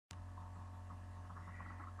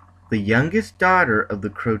The youngest daughter of the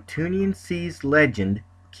Crotoonian Seas legend,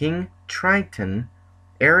 King Triton,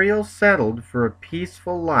 Ariel settled for a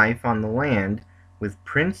peaceful life on the land with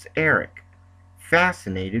Prince Eric,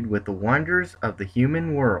 fascinated with the wonders of the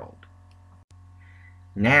human world.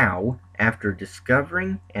 Now, after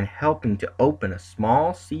discovering and helping to open a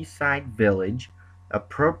small seaside village,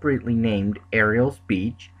 appropriately named Ariel's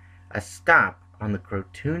Beach, a stop on the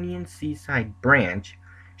Crotoonian Seaside Branch,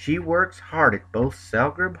 she works hard at both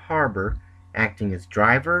Celgreb Harbour, acting as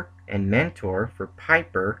driver and mentor for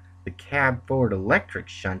Piper, the cab-forward electric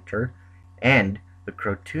shunter, and the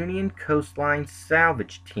Crotoonian Coastline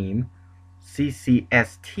Salvage Team,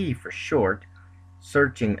 C.C.S.T for short,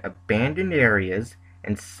 searching abandoned areas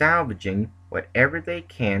and salvaging whatever they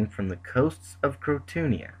can from the coasts of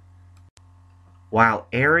Crotoonia. While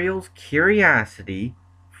Ariel's curiosity,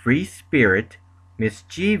 free spirit,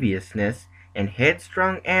 mischievousness, and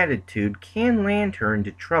headstrong attitude can land her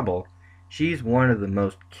into trouble, she's one of the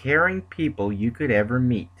most caring people you could ever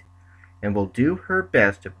meet, and will do her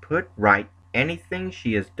best to put right anything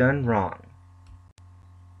she has done wrong.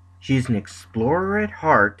 She's an explorer at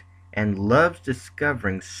heart and loves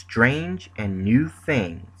discovering strange and new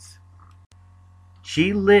things.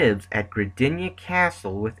 She lives at Gridinia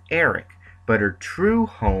Castle with Eric, but her true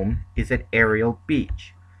home is at Ariel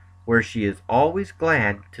Beach, where she is always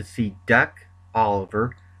glad to see Duck,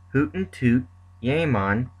 Oliver, Hoot and Toot,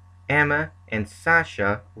 Yaemon, Emma, and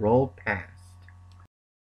Sasha roll past.